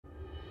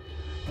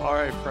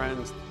Alright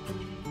friends,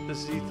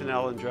 this is Ethan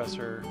Allen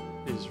dresser.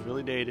 It is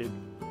really dated.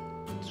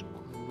 It's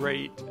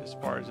great as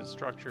far as its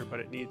structure, but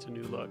it needs a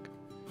new look.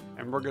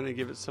 And we're going to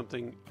give it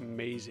something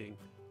amazing.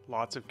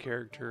 Lots of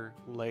character,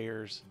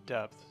 layers,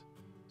 depth,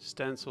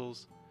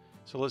 stencils.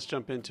 So let's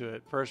jump into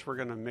it. First we're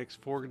going to mix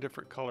 4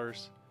 different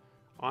colors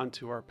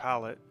onto our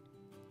palette.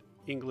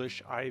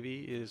 English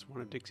Ivy is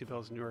one of Dixie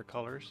Belle's newer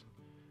colors.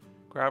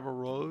 Gravel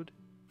Road,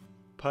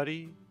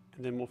 Putty,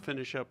 and then we'll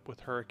finish up with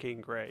Hurricane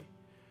Gray.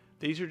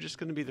 These are just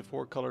going to be the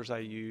 4 colors I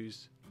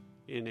use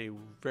in a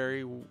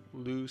very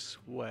loose,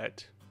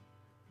 wet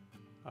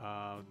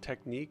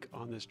technique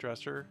on this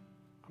dresser.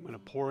 I'm going to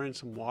pour in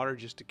some water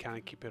just to kind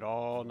of keep it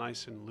all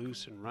nice and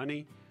loose and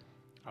runny.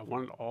 I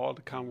want it all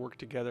to kind of work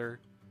together,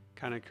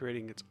 kind of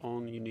creating its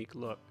own unique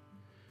look.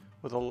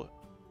 With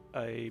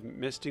a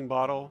misting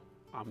bottle,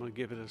 I'm going to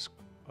give it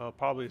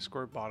probably a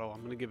squirt bottle.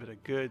 I'm going to give it a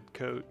good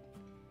coat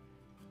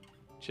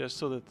just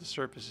so that the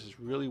surface is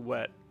really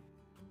wet.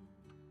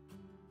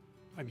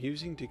 I'm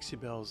using Dixie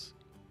Belle's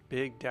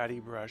Big Daddy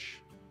brush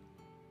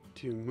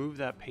to move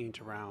that paint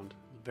around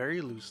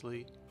very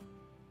loosely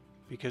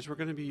because we're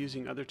going to be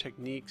using other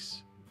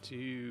techniques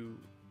to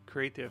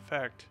create the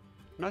effect.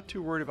 I'm not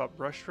too worried about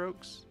brush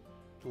strokes,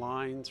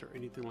 lines, or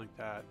anything like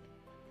that.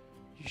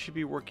 You should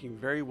be working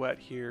very wet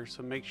here,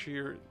 so make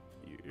sure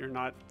you're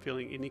not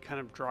feeling any kind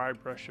of dry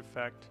brush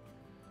effect.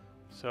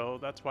 So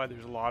that's why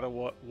there's a lot of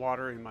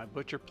water in my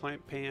butcher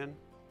plant pan,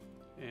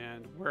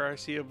 and where I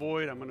see a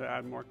void I'm going to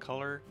add more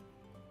color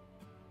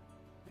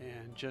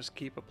and just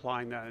keep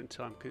applying that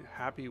until I'm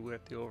happy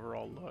with the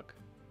overall look.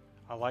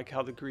 I like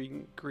how the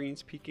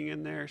green's peeking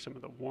in there, some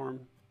of the warm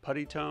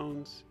putty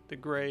tones, the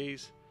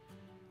grays.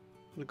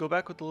 I'm going to go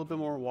back with a little bit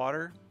more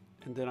water,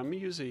 and then I'm going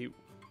to use a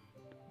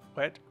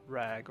wet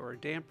rag or a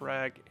damp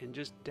rag and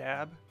just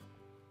dab,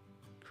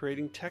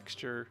 creating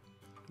texture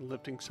and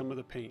lifting some of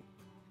the paint.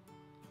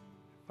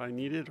 If I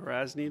need it or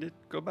as needed,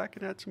 go back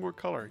and add some more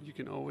color. You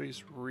can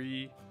always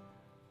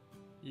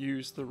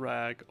use the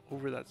rag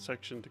over that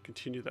section to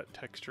continue that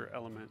texture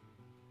element.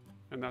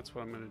 And that's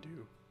what I'm going to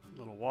do. A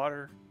little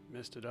water,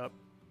 mist it up.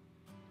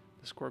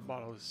 The squirt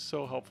bottle is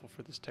so helpful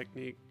for this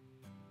technique.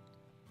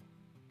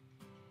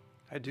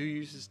 I do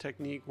use this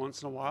technique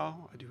once in a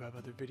while. I do have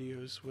other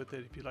videos with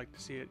it if you'd like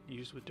to see it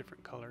used with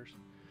different colors.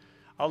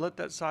 I'll let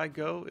that side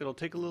go. It'll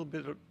take a little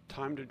bit of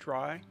time to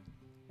dry,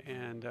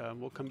 and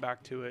we'll come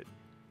back to it.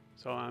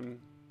 So I'm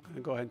going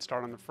to go ahead and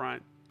start on the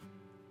front.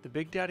 The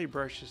Big Daddy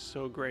brush is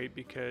so great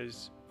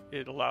because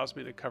it allows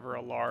me to cover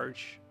a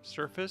large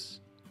surface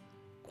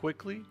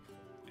quickly,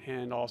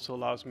 and also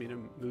allows me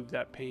to move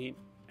that paint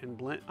and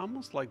blend,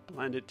 almost like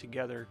blend it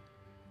together,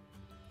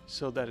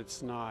 so that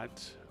it's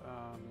not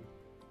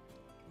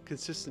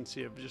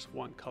consistency of just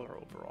one color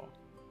overall.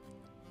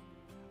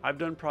 I've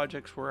done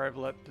projects where I've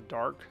let the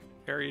dark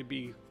area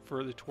be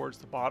further towards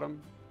the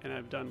bottom, and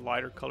I've done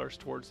lighter colors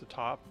towards the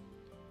top.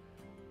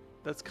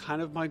 That's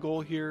kind of my goal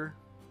here,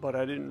 but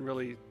I didn't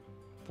really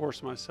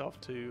force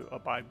myself to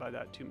abide by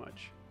that too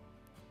much.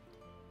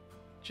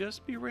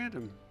 Just be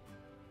random.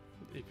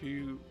 If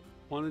you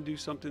want to do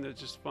something that's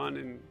just fun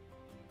and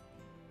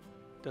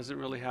doesn't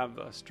really have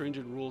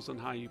stringent rules on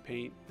how you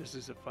paint, this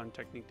is a fun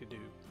technique to do.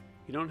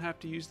 You don't have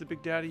to use the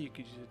Big Daddy. You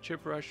could use a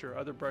chip brush or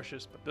other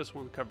brushes, but this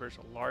one covers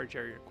a large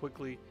area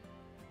quickly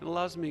and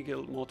allows me to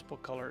get multiple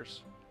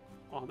colors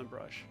on the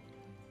brush.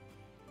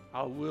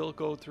 I will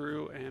go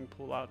through and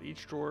pull out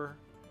each drawer,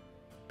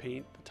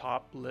 paint the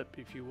top lip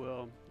if you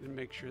will, and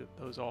make sure that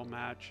those all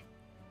match.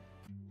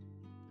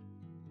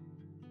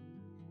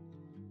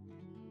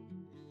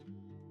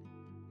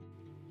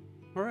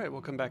 Alright,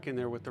 we'll come back in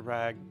there with the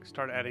rag,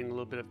 start adding a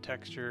little bit of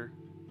texture,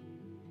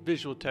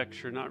 visual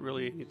texture, not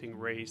really anything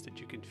raised that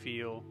you can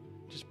feel,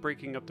 just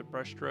breaking up the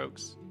brush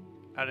strokes,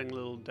 adding a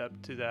little depth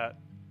to that.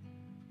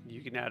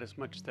 You can add as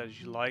much of that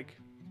as you like.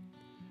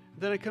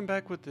 Then I come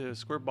back with the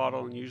squirt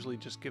bottle and usually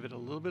just give it a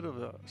little bit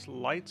of a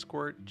light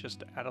squirt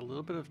just to add a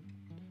little bit of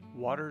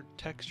water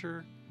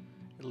texture.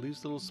 It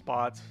leaves little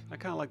spots. I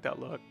kind of like that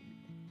look.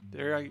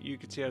 There you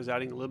can see I was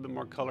adding a little bit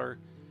more color.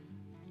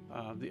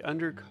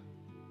 The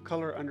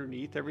color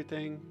underneath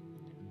everything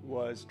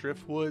was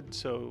driftwood,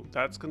 so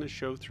that's going to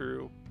show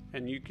through,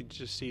 and you could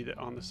just see that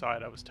on the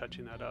side I was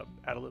touching that up,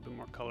 add a little bit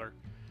more color.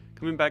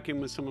 Coming back in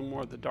with some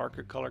more of the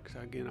darker color,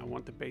 because again I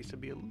want the base to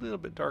be a little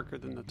bit darker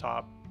than the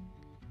top,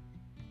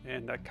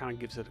 and that kind of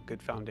gives it a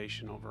good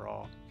foundation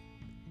overall.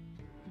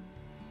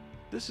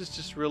 This is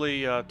just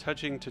really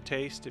touching to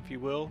taste, if you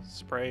will.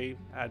 Spray,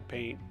 add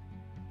paint,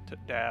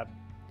 dab,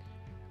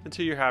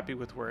 until you're happy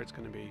with where it's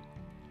going to be.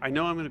 I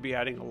know I'm going to be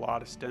adding a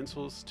lot of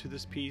stencils to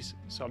this piece,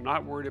 so I'm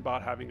not worried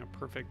about having a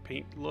perfect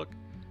paint look,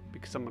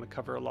 because I'm going to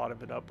cover a lot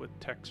of it up with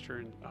texture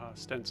and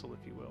stencil,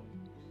 if you will.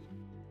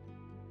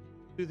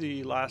 Do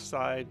the last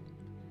side,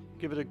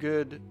 give it a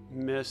good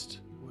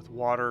mist with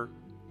water.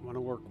 You want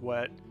to work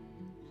wet.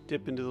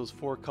 Dip into those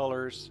 4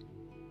 colors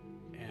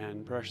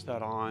and brush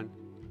that on.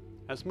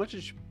 As much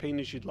as paint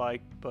as you'd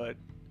like, but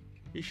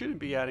you shouldn't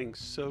be adding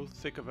so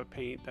thick of a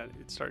paint that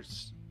it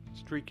starts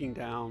streaking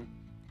down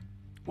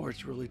or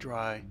it's really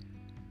dry.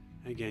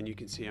 Again, you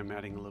can see I'm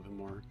adding a little bit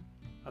more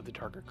of the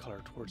darker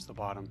color towards the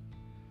bottom.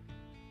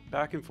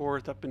 Back and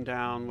forth, up and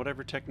down,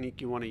 whatever technique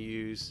you want to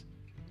use,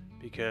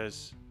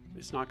 because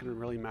it's not going to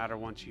really matter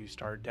once you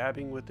start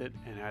dabbing with it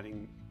and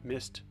adding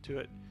mist to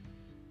it.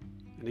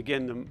 And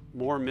again, the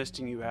more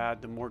misting you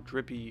add, the more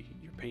drippy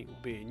your paint will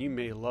be. And you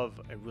may love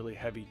a really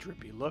heavy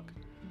drippy look.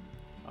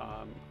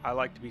 I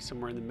like to be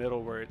somewhere in the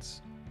middle where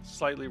it's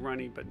slightly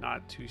runny but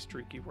not too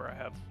streaky, where I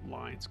have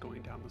lines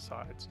going down the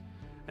sides.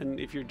 And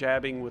if you're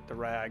dabbing with the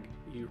rag,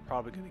 you're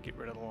probably going to get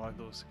rid of a lot of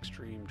those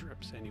extreme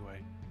drips anyway.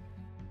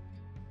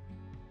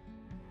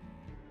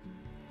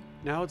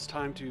 Now it's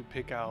time to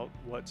pick out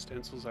what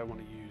stencils I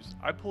want to use.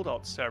 I pulled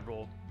out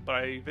several, but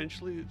I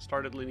eventually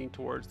started leaning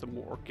towards the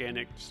more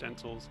organic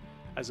stencils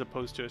as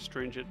opposed to a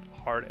stringent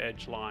hard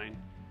edge line.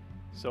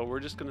 So we're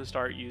just going to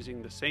start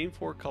using the same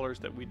 4 colors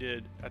that we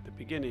did at the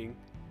beginning,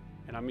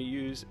 and I'm going to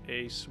use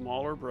a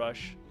smaller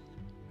brush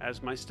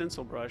as my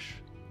stencil brush,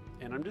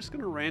 and I'm just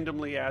going to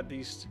randomly add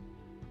these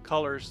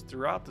colors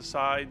throughout the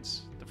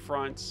sides, the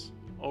fronts,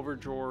 over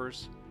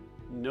drawers.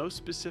 No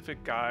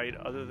specific guide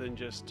other than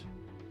just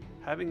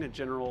having a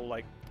general,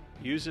 like,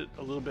 use it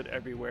a little bit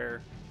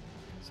everywhere.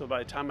 So by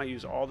the time I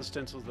use all the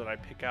stencils that I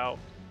pick out,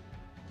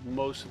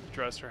 most of the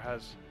dresser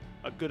has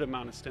a good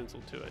amount of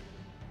stencil to it.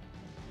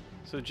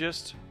 So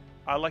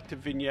I like to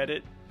vignette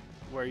it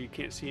where you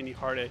can't see any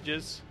hard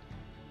edges.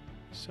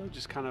 So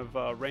just kind of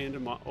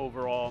random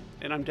overall.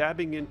 And I'm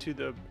dabbing into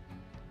the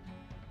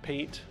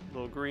paint, a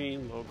little green,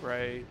 a little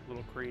gray, a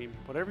little cream,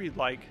 whatever you'd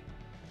like.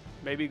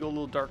 Maybe go a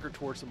little darker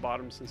towards the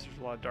bottom since there's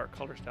a lot of dark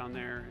colors down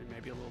there, and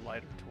maybe a little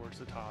lighter towards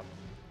the top.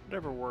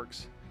 Whatever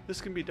works. This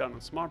can be done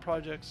on small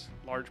projects,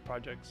 large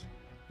projects,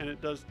 and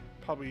it does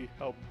probably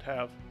help to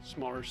have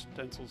smaller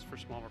stencils for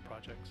smaller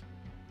projects.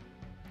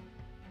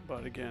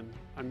 But again,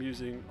 I'm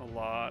using a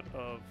lot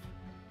of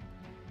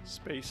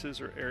spaces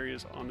or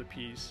areas on the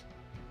piece,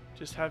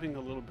 just having a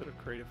little bit of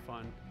creative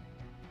fun.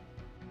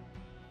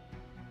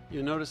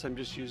 You'll notice I'm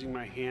just using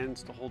my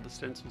hands to hold the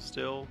stencil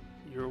still.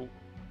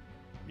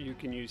 You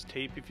can use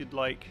tape if you'd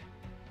like.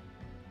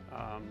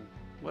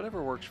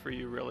 Whatever works for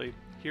you, really.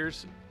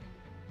 Here's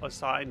a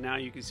side. Now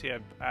you can see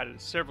I've added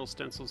several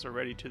stencils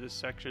already to this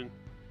section,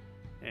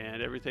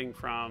 and everything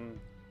from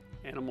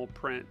animal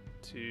print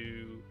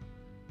to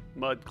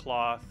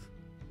Mudcloth.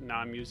 Now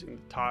I'm using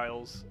the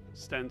tiles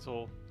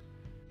stencil.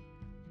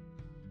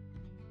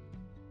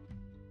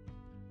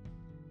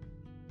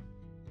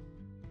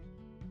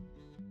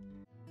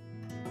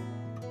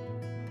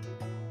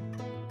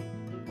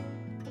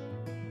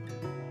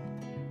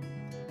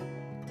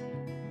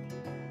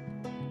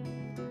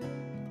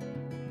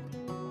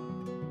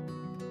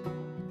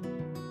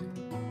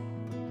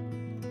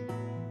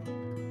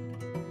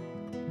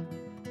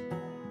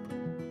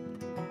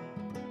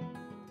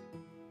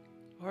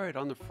 Alright,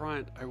 on the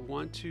front, I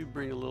want to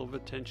bring a little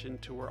bit of attention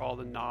to where all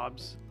the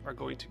knobs are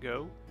going to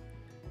go.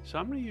 So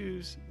I'm going to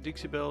use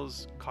Dixie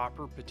Belle's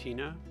copper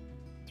patina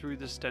through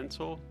the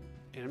stencil,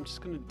 and I'm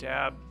just going to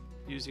dab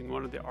using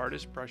one of the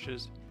artist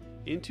brushes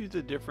into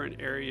the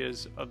different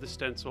areas of the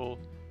stencil,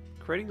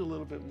 creating a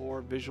little bit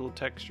more visual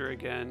texture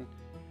again.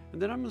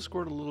 And then I'm going to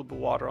squirt a little bit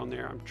of water on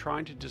there. I'm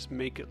trying to just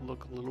make it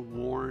look a little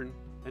worn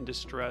and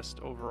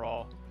distressed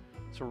overall.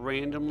 So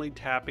randomly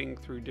tapping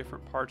through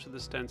different parts of the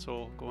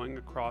stencil, going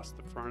across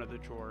the front of the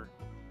drawer.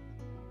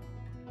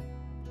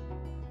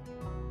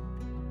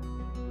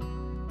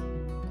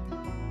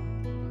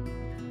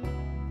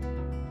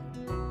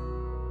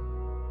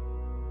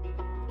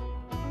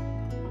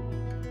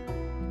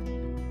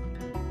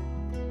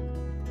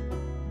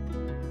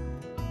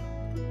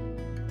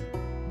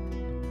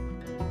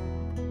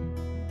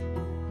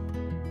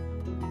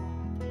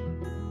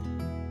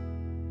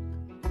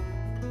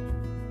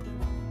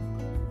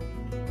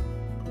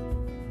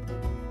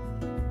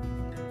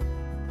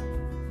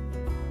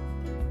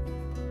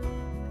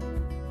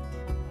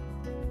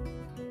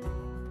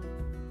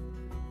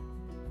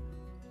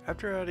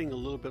 After adding a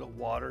little bit of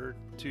water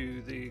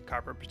to the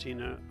copper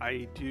patina,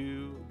 I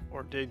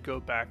did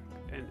go back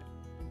and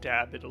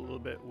dab it a little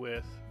bit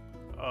with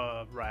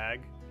a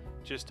rag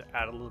just to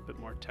add a little bit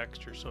more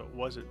texture so it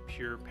wasn't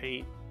pure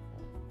paint.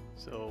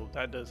 So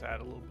that does add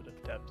a little bit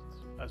of depth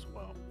as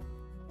well.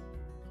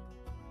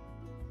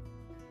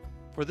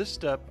 For this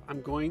step,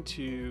 I'm going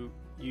to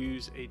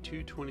use a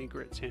 220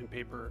 grit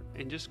sandpaper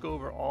and just go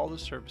over all the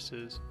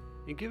surfaces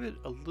and give it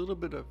a little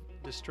bit of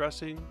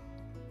distressing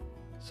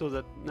so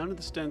that none of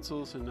the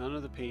stencils and none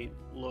of the paint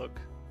look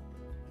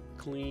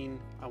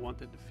clean. I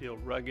want it to feel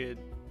rugged,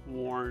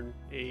 worn,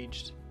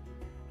 aged,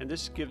 and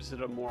this gives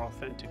it a more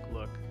authentic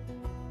look.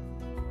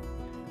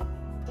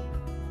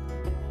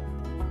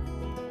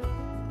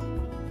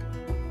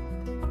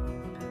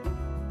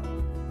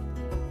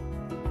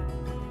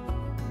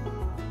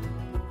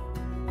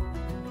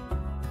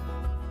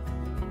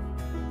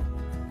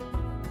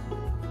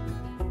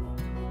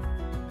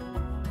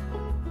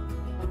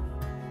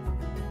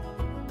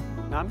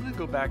 Now I'm going to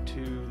go back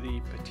to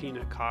the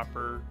patina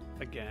copper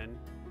again.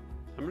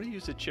 I'm going to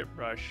use a chip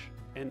brush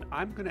and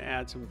I'm going to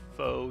add some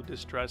faux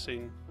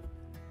distressing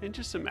and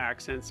just some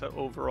accents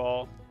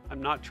overall.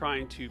 I'm not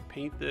trying to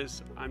paint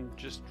this, I'm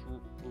just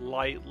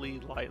lightly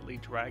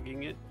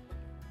dragging it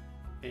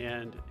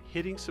and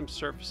hitting some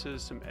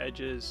surfaces, some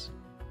edges,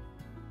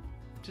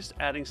 just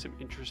adding some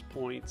interest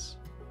points.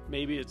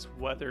 Maybe it's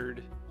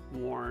weathered,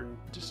 worn,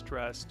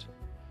 distressed,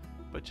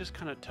 but just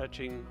kind of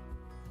touching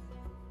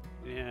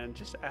and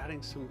just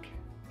adding some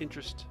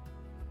interest.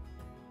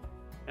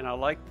 And I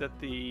like that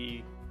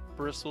the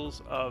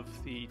bristles of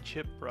the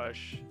chip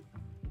brush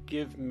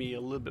give me a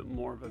little bit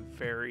more of a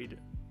varied,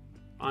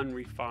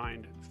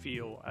 unrefined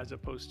feel as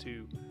opposed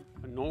to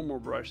a normal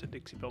brush that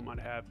Dixie Belle might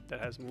have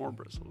that has more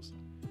bristles.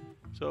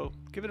 So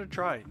give it a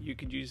try. You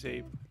could use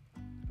a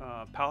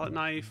palette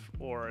knife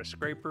or a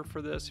scraper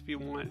for this if you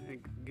want.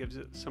 It gives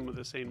it some of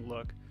the same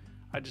look.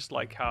 I just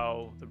like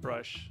how the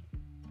brush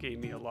gave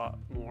me a lot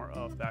more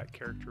of that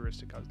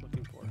characteristic I was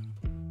looking for.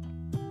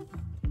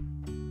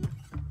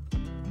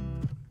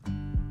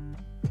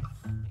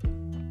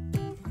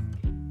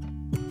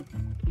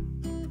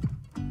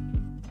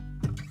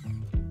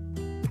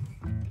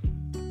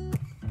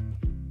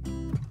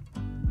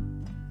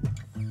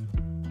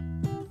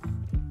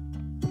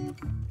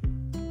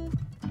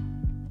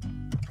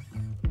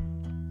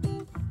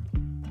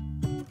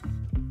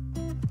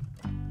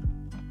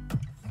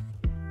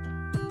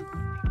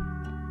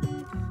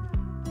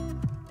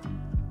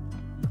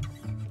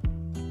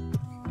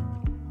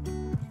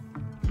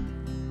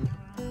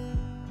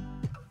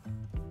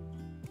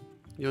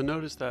 You'll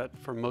notice that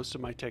for most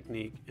of my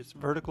technique, it's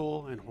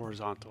vertical and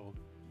horizontal.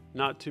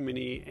 Not too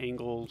many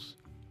angles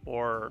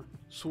or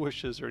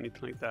swooshes or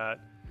anything like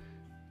that.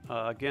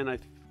 Again, I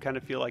kind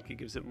of feel like it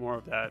gives it more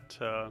of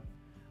that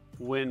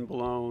wind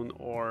blown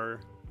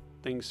or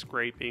things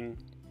scraping.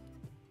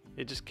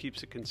 It just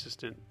keeps it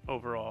consistent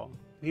overall.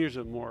 Here's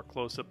a more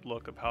close-up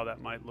look of how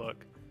that might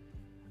look.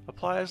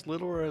 Apply as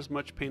little or as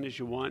much paint as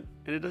you want,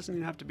 and it doesn't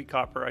even have to be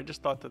copper. I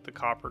just thought that the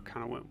copper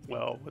kind of went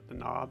well with the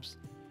knobs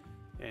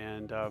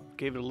and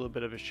gave it a little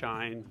bit of a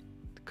shine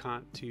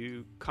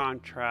to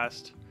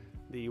contrast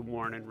the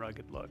worn and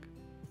rugged look.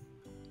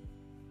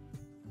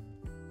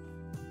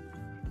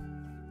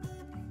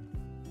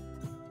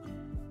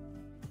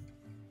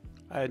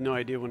 I had no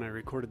idea when I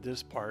recorded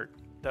this part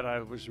that I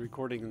was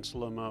recording in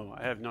slow-mo.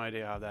 I have no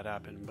idea how that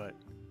happened, but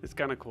it's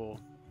kind of cool.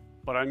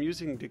 But I'm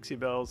using Dixie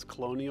Belle's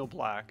Colonial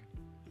Black.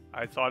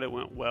 I thought it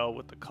went well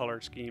with the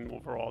color scheme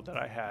overall that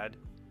I had.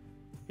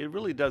 It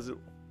really doesn't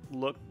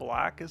look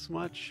black as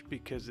much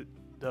because it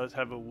does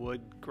have a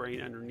wood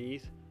grain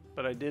underneath,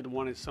 but I did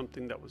want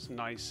something that was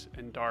nice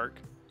and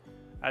dark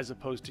as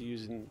opposed to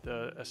using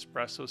the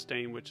espresso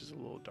stain, which is a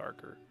little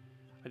darker.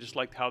 I just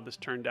liked how this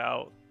turned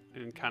out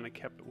and kind of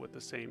kept it with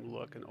the same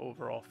look and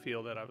overall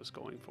feel that I was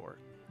going for.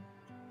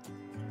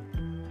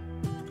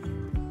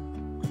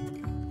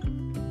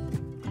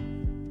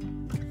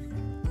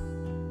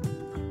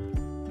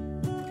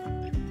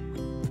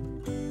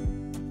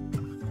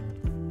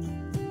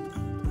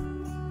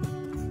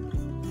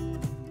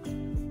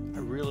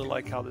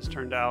 Like how this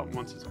turned out.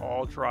 Once it's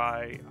all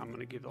dry, I'm going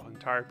to give the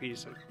entire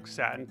piece a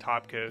satin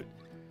top coat,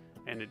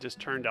 and it just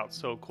turned out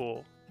so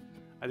cool.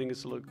 I think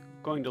it's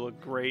going to look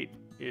great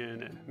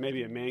in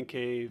maybe a man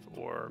cave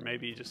or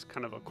maybe just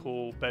kind of a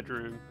cool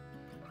bedroom,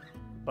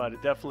 but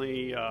it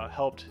definitely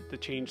helped to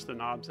change the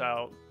knobs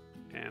out,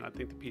 and I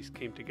think the piece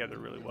came together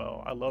really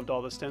well. I loved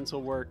all the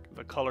stencil work,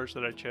 the colors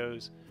that I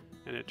chose,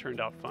 and it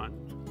turned out fun.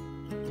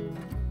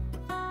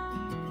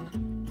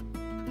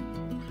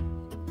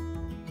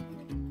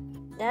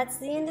 That's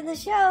the end of the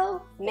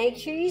show. Make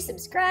sure you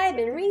subscribe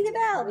and ring the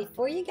bell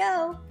before you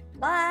go.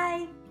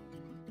 Bye.